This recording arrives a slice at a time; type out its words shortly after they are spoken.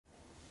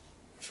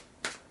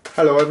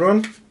Hello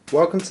everyone,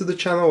 welcome to the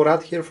channel.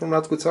 Rad here from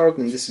Radko Tarot,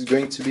 and this is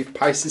going to be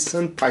Pisces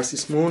Sun,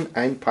 Pisces Moon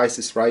and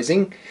Pisces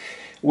Rising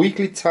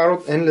weekly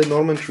tarot and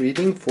Lenormand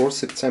reading for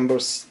September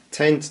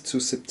 10th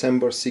to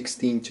September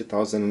 16,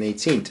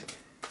 2018.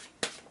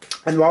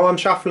 And while I'm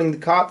shuffling the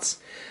cards,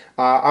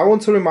 I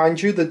want to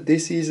remind you that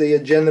this is a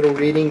general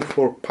reading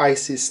for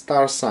Pisces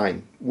star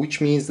sign,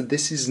 which means that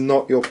this is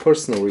not your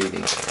personal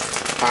reading.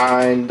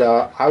 And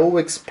I will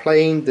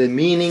explain the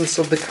meanings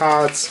of the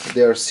cards,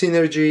 their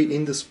synergy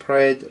in the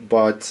spread,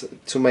 but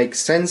to make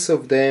sense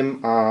of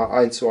them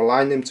and to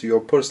align them to your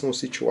personal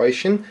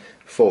situation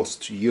falls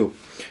to you.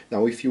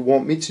 Now, if you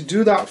want me to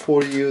do that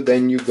for you,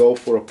 then you go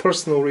for a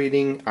personal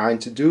reading, and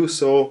to do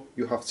so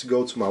you have to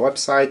go to my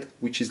website,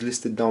 which is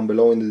listed down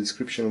below in the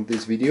description of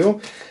this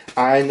video,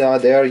 and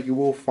there you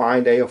will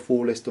find a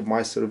full list of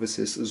my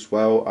services as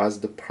well as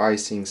the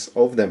pricings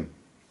of them.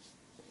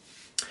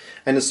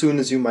 And as soon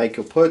as you make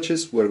your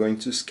purchase, we're going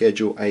to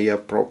schedule a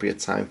appropriate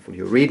time for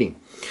your reading.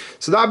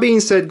 So that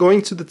being said,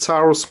 going to the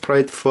tarot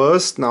spread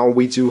first. Now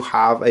we do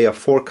have a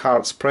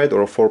 4-card spread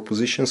or a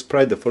 4-position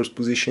spread. The first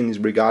position is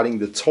regarding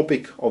the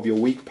topic of your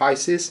week,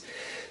 Pisces.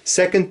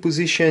 Second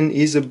position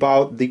is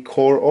about the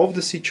core of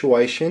the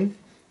situation.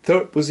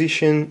 Third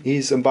position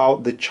is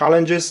about the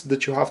challenges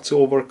that you have to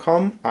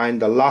overcome, and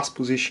the last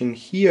position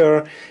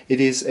here, it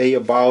is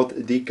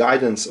about the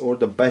guidance or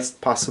the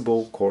best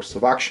possible course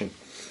of action.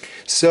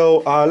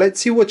 So let's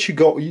see what you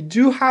got. You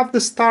do have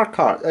the star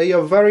card, a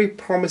very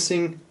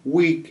promising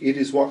week. It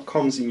is what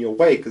comes in your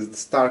way, because the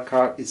star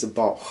card is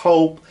about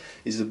hope,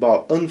 is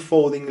about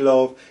unfolding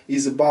love,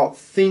 is about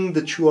things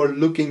that you are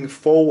looking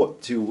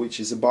forward to,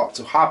 which is about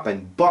to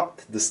happen.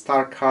 But the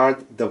star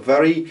card,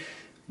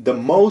 the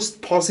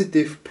most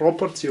positive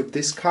property of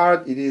this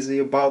card, it is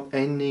about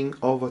ending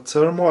of a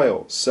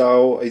turmoil.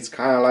 So it's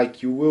kind of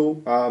like you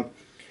will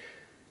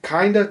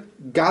kind of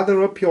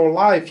gather up your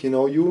life,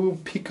 you will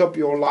pick up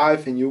your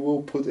life and you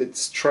will put it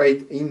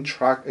straight in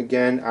track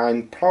again,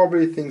 and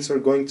probably things are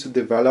going to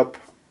develop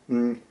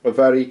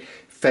very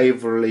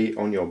favorably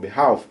on your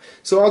behalf.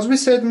 So as we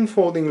said,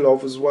 unfolding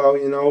love as well,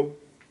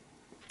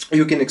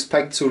 you can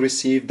expect to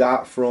receive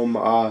that from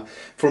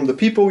the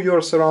people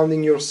you're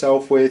surrounding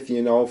yourself with,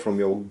 from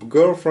your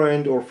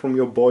girlfriend or from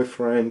your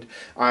boyfriend,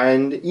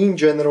 and in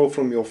general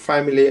from your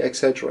family,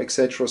 etc.,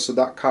 etc. So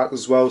that card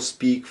as well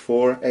speak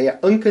for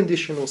a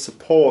unconditional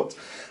support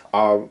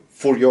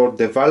for your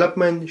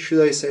development,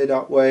 should I say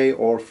that way,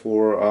 or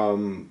for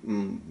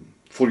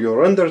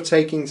your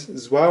undertakings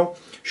as well,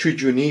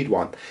 should you need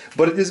one.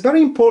 But it is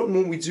very important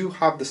when we do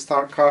have the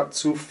star card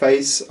to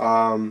face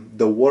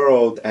the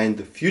world and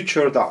the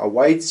future that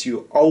awaits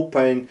you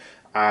open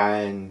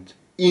and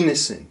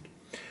innocent.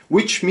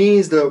 Which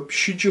means that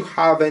should you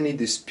have any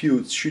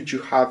disputes, should you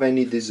have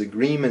any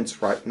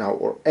disagreements right now,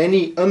 or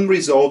any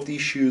unresolved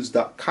issues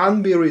that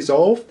can be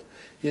resolved,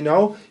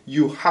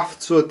 you have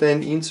to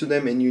attend into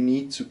them, and you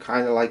need to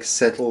kind of like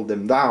settle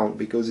them down,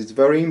 because it's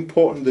very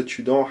important that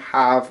you don't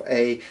have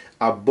a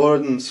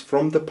burdens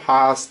from the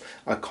past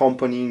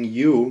accompanying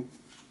you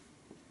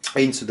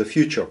into the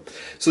future.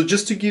 So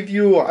just to give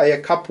you a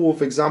couple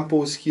of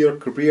examples here,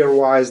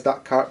 career-wise,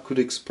 that card could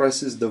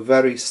expresses the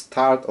very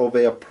start of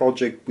a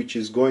project which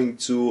is going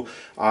to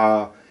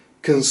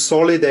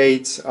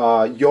consolidate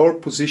your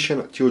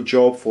position at your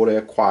job for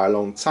a quite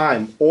long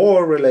time,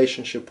 or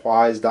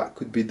relationship-wise, that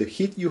could be the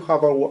hit you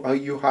have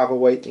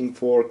awaiting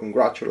for.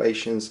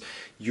 Congratulations,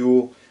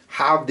 you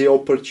have the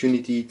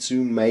opportunity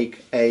to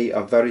make a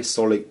very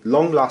solid,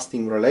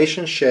 long-lasting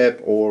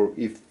relationship, or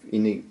if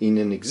in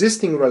an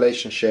existing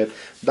relationship,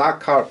 that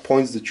card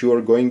points that you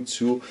are going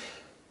to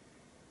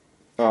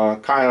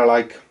kind of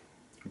like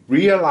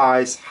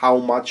realize how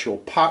much your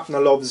partner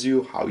loves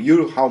you,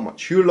 how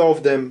much you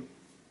love them.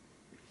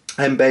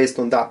 And based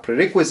on that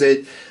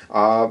prerequisite,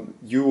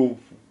 you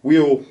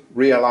will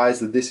realize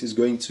that this is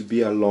going to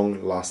be a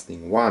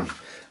long-lasting one.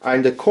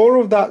 And the core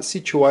of that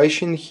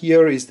situation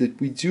here is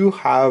that we do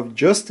have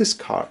Justice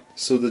card.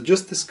 So the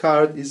Justice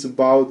card is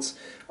about,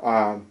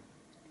 how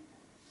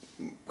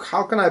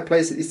can I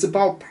place it? It's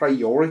about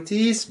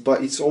priorities,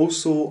 but it's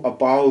also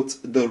about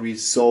the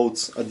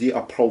results, the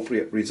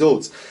appropriate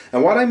results.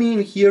 And what I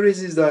mean here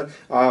is that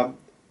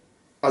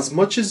as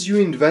much as you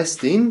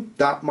invest in,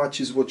 that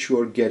much is what you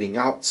are getting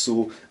out.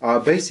 So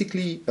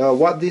basically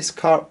what this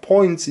card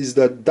points is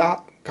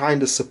that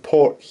kind of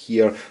support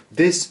here,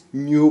 this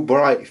new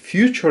bright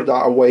future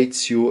that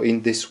awaits you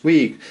in this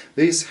week,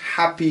 these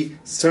happy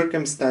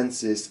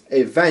circumstances,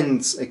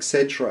 events,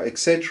 etc.,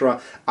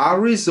 etc.,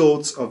 are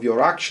results of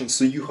your actions.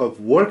 So you have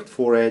worked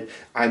for it,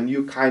 and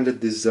you kind of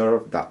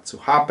deserve that to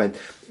happen.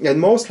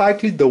 And most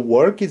likely the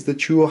work is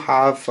that you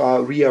have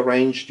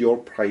rearranged your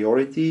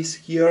priorities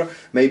here.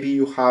 Maybe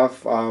you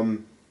have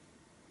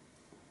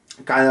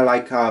kind of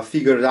like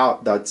figured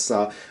out that's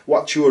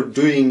what you are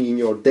doing in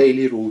your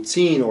daily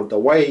routine, or the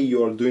way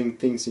you are doing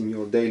things in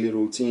your daily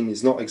routine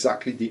is not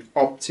exactly the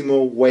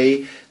optimal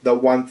way that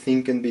one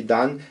thing can be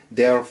done.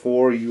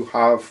 Therefore you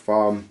have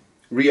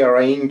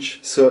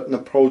rearranged certain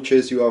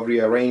approaches, you have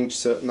rearranged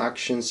certain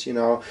actions, you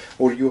know,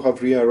 or you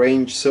have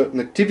rearranged certain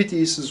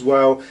activities as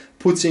well,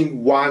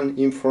 putting one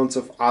in front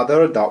of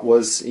other that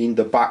was in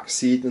the back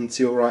seat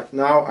until right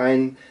now.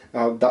 And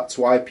that's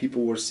why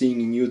people were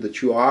seeing in you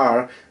that you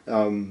are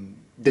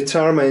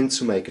determined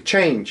to make a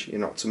change, you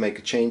know, to make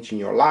a change in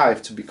your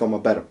life, to become a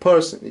better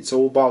person. It's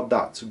all about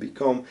that, to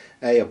become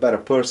a better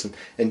person.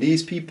 And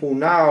these people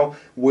now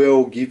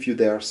will give you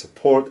their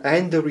support,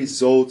 and the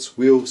results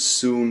will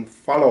soon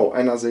follow.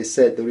 And as I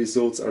said, the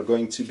results are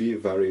going to be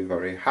very,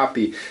 very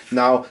happy.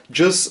 Now,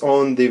 just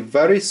on the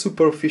very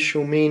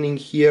superficial meaning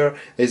here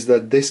is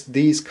that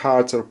these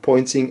cards are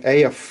pointing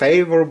a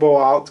favorable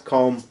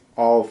outcome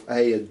of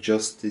a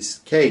justice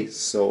case.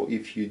 So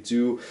if you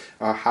do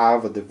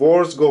have a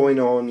divorce going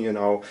on, you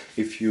know,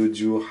 if you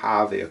do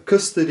have a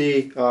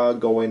custody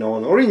going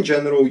on, or in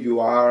general you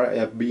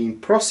are being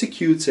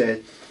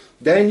prosecuted,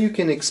 then you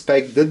can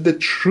expect that the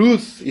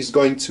truth is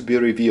going to be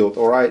revealed.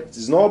 All right,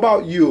 it's not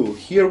about you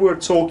here, we're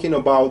talking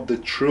about the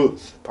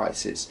truth,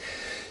 Pisces.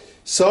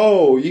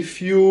 So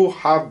if you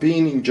have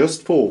been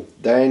unjustful,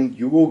 then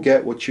you will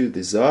get what you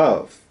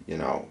deserve, you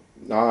know.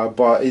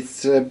 But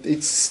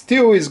it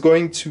still is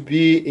going to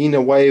be in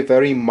a way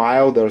very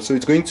milder, so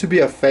it's going to be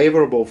a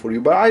favorable for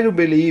you. But I do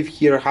believe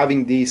here,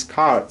 having these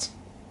cards,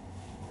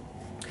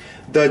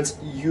 that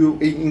you,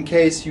 in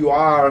case you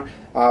are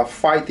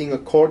fighting a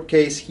court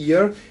case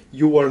here,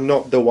 you are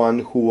not the one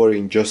who were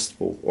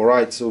unjustful. All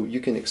right, so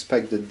you can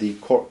expect that the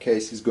court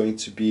case is going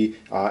to be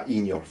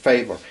in your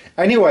favor.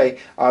 Anyway,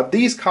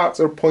 these cards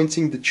are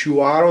pointing that you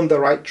are on the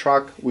right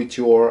track with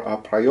your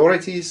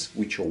priorities,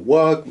 with your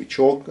work, with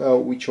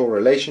your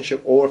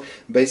relationship, or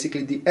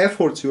basically the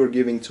efforts you are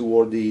giving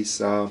toward these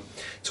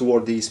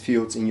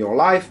fields in your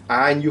life,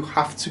 and you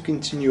have to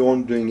continue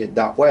on doing it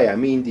that way. I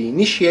mean, the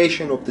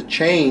initiation of the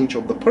change,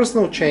 of the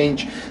personal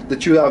change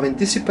that you have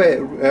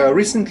anticipated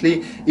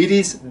recently,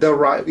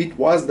 it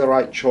was the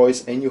right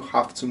choice, and you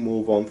have to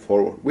move on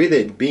forward with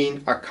it,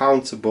 being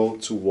accountable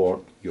toward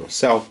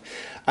yourself.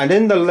 And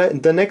then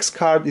the next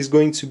card is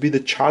going to be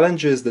the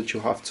challenges that you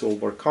have to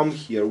overcome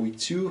here. We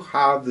do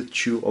have the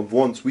Two of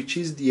Wands, which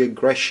is the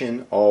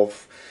aggression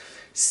of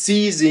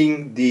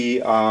seizing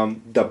the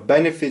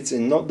benefits,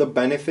 and not the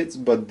benefits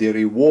but the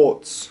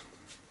rewards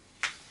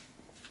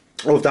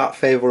of that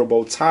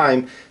favorable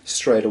time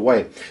straight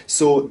away.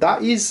 So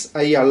that is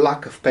a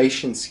lack of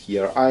patience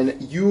here,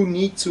 and you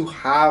need to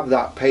have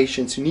that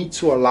patience. You need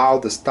to allow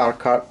the Star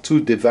card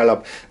to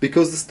develop,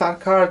 because the Star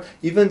card,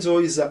 even though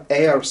it's an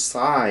air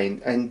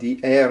sign, and the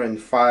air and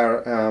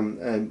fire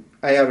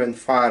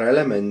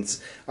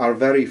elements are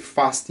very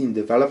fast in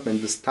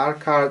development, the Star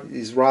card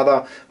is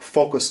rather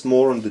focused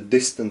more on the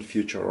distant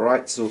future.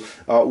 Right? So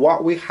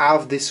what we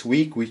have this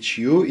week with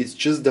you is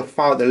just the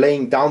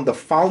laying down the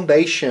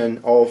foundation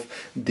of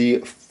the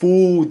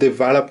full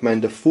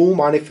development, the full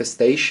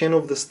manifestation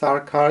of the Star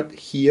card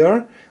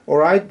here, all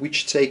right,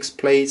 which takes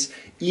place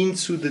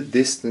into the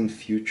distant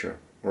future.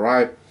 All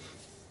right.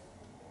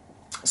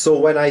 So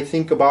when I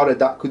think about it,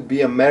 that could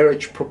be a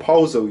marriage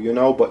proposal, you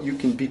know, but you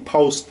can be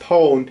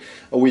postponed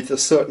with a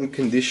certain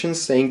condition,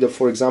 saying that,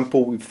 for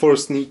example, we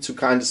first need to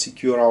kind of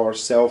secure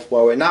ourselves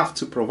well enough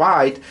to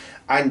provide,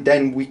 and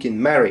then we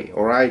can marry,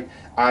 all right?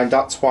 And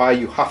that's why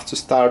you have to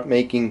start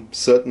making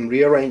certain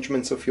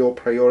rearrangements of your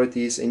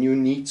priorities, and you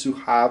need to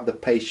have the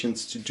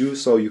patience to do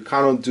so. You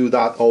cannot do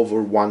that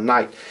over one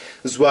night.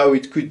 As well,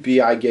 it could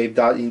be, I gave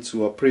that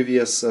into a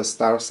previous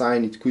star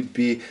sign, it could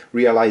be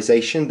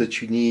realization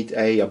that you need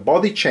a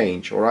body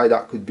change, all right?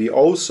 That could be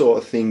also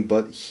a thing.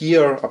 But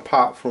here,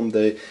 apart from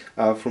the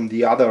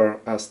other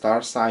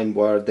star sign,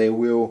 where they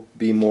will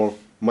be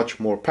much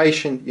more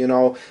patient, you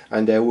know,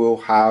 and they will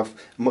have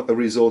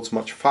results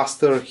much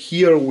faster.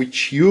 Here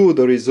with you,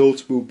 the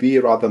results will be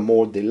rather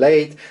more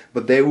delayed,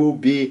 but they will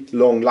be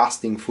long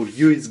lasting for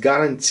you. It's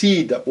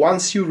guaranteed that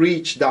once you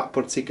reach that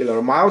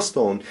particular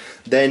milestone,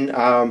 then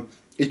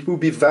it will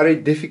be very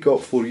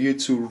difficult for you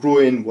to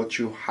ruin what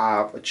you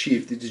have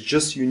achieved. It is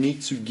just, you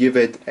need to give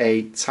it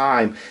a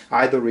time,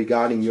 either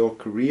regarding your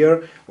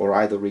career or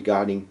either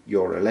regarding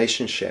your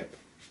relationship.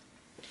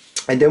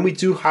 And then we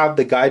do have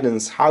the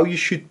guidance, how you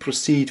should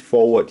proceed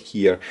forward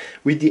here.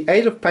 With the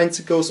Eight of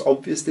Pentacles,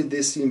 obviously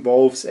this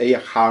involves a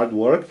hard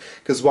work,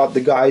 because what the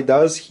guy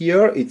does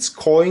here, it's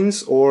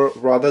coins, or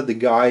rather the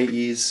guy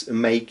is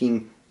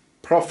making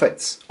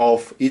profits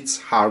of its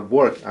hard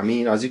work. I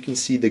mean, as you can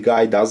see, the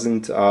guy does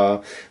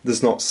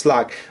not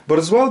slack. But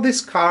as well,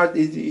 this card,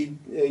 it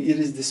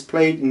is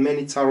displayed in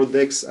many tarot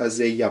decks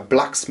as a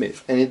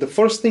blacksmith. And the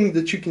first thing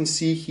that you can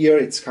see here,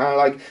 it's kind of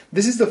like,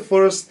 this is the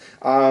first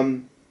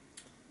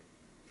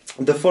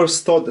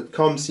thought that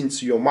comes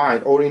into your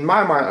mind, or in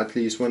my mind at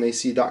least, when I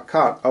see that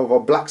card of a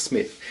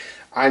blacksmith.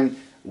 And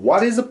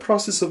what is the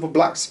process of a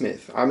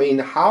blacksmith? I mean,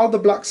 how the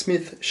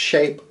blacksmith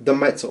shape the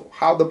metal,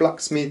 how the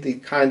blacksmith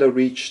it kind of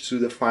reach to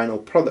the final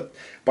product.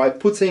 by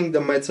putting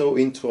the metal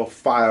into a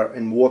fire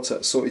and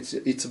water. So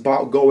it's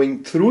about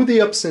going through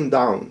the ups and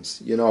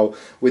downs, you know,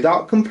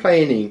 without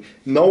complaining,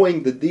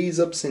 knowing that these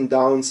ups and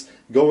downs,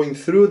 going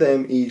through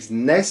them is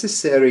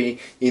necessary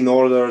in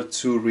order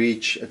to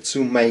reach,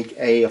 to make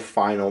a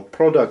final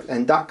product.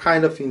 And that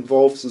kind of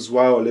involves as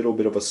well a little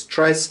bit of a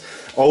stress.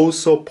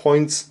 Also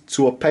points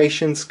to a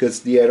patience,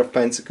 because the Eight of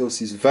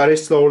Pentacles is very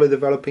slowly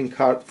developing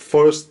card.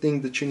 First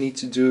thing that you need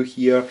to do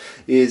here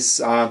is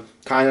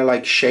kind of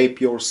like shape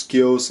your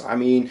skills. I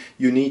mean,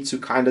 you need to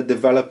kind of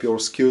develop your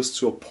skills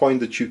to a point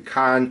that you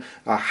can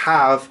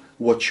have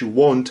what you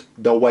want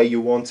the way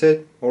you want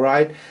it, all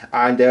right?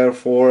 And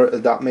therefore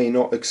that may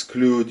not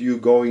exclude you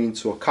going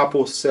into a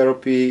couples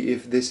therapy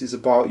if this is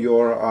about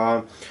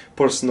your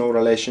personal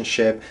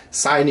relationship,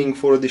 signing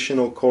for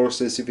additional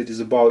courses if it is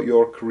about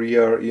your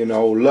career, you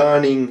know,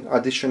 learning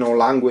additional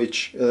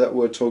language that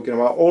we're talking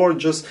about, or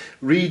just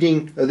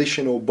reading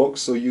additional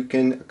books so you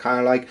can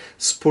kind of like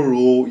spur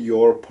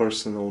your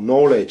personal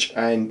knowledge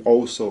and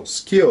also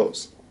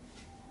skills.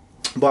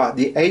 But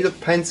the Eight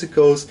of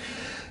Pentacles,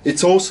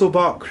 it's also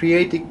about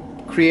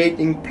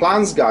creating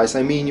plans, guys.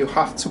 I mean, you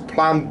have to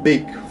plan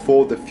big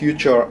for the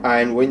future,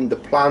 and when the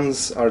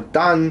plans are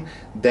done,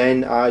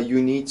 then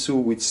you need to,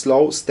 with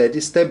slow,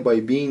 steady step, by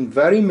being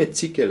very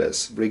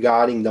meticulous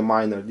regarding the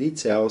minor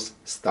details,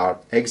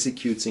 start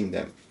executing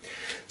them.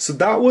 So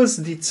that was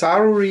the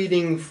tarot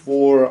reading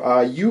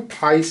for you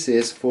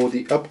Pisces for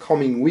the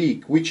upcoming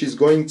week, which is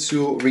going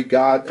to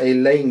regard a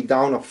laying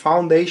down of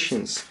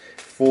foundations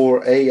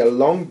for a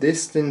long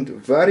distant,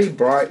 very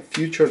bright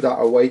future that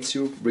awaits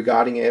you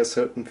regarding a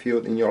certain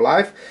field in your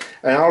life.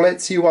 And now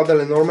let's see what the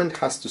Lenormand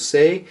has to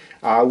say,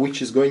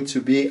 which is going to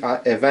be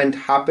an event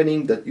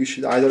happening that you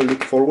should either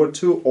look forward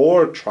to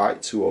or try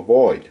to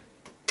avoid.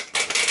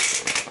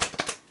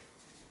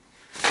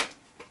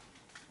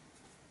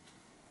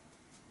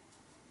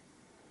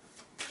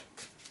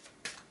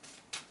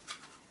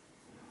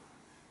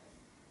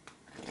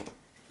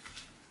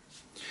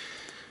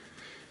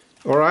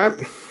 All right.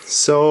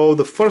 So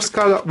the first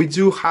card that we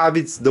do have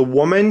is the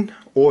woman,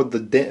 or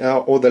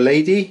the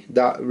lady,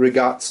 that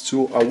regards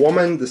to a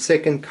woman. The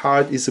second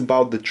card is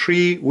about the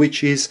tree,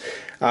 which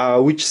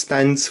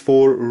stands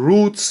for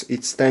roots.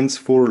 It stands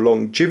for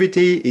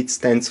longevity. It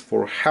stands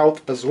for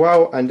health as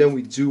well. And then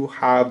we do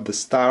have the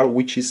star,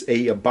 which is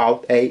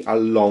about a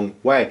long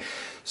way.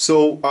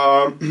 So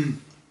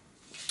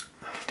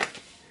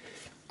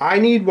I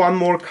need one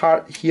more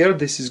card here.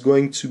 This is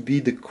going to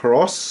be the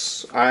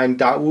cross, and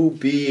that will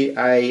be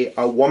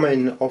a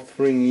woman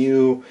offering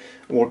you,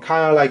 or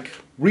kind of like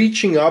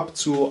reaching up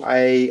to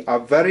a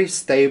very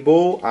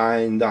stable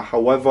and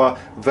however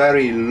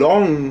very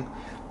long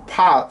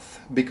path,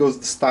 because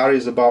the star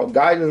is about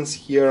guidance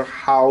here,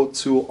 how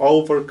to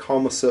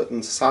overcome a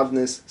certain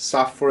sadness,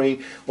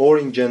 suffering, or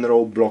in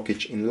general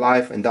blockage in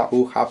life. And that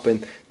will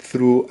happen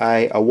through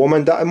a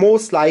woman that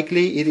most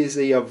likely it is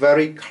a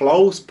very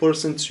close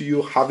person to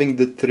you, having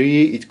the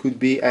three. It could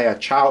be a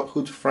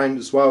childhood friend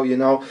as well, you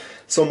know,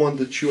 someone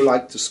that you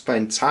like to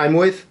spend time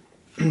with.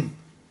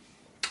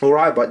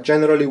 Alright, but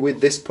generally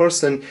with this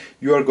person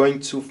you are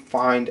going to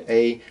find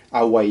a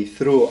way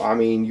through. I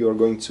mean, you're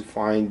going to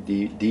find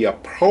the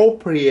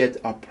appropriate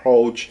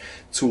approach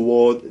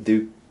toward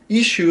the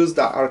issues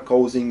that are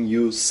causing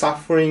you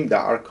suffering,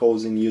 that are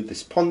causing you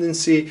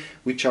despondency,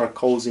 which are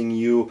causing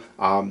you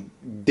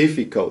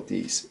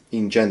difficulties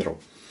in general.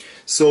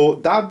 So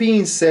that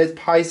being said,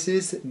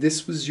 Pisces,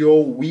 this was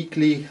your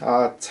weekly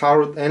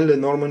Tarot and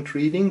Lenormand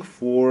reading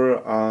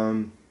for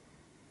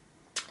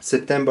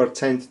September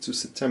 10th to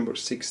September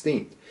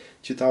 16th,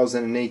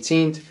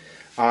 2018.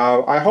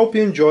 I hope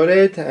you enjoyed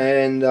it,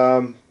 and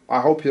I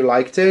hope you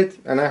liked it,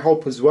 and I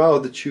hope as well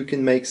that you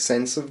can make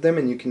sense of them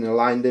and you can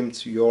align them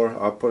to your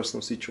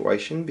personal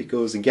situation,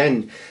 because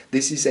again,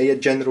 this is a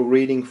general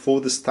reading for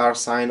the star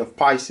sign of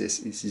Pisces.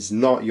 This is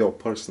not your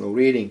personal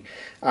reading,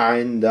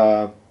 and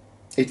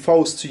it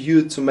falls to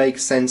you to make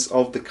sense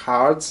of the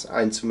cards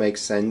and to make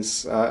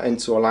sense and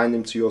to align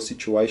them to your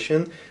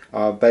situation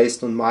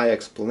based on my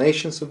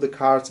explanations of the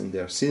cards and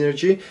their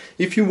synergy.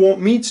 If you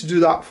want me to do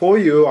that for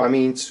you, I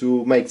mean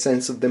to make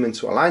sense of them and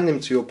to align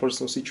them to your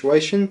personal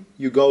situation,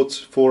 you go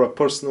for a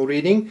personal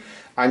reading.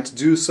 And to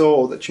do so,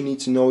 all that you need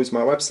to know is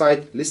my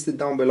website, listed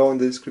down below in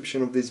the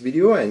description of this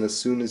video. And as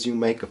soon as you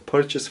make a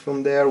purchase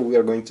from there, we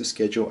are going to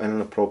schedule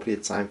an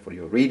appropriate time for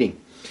your reading.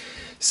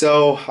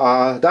 So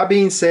that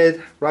being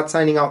said, Rad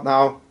signing out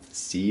now.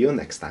 See you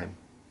next time.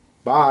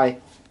 Bye.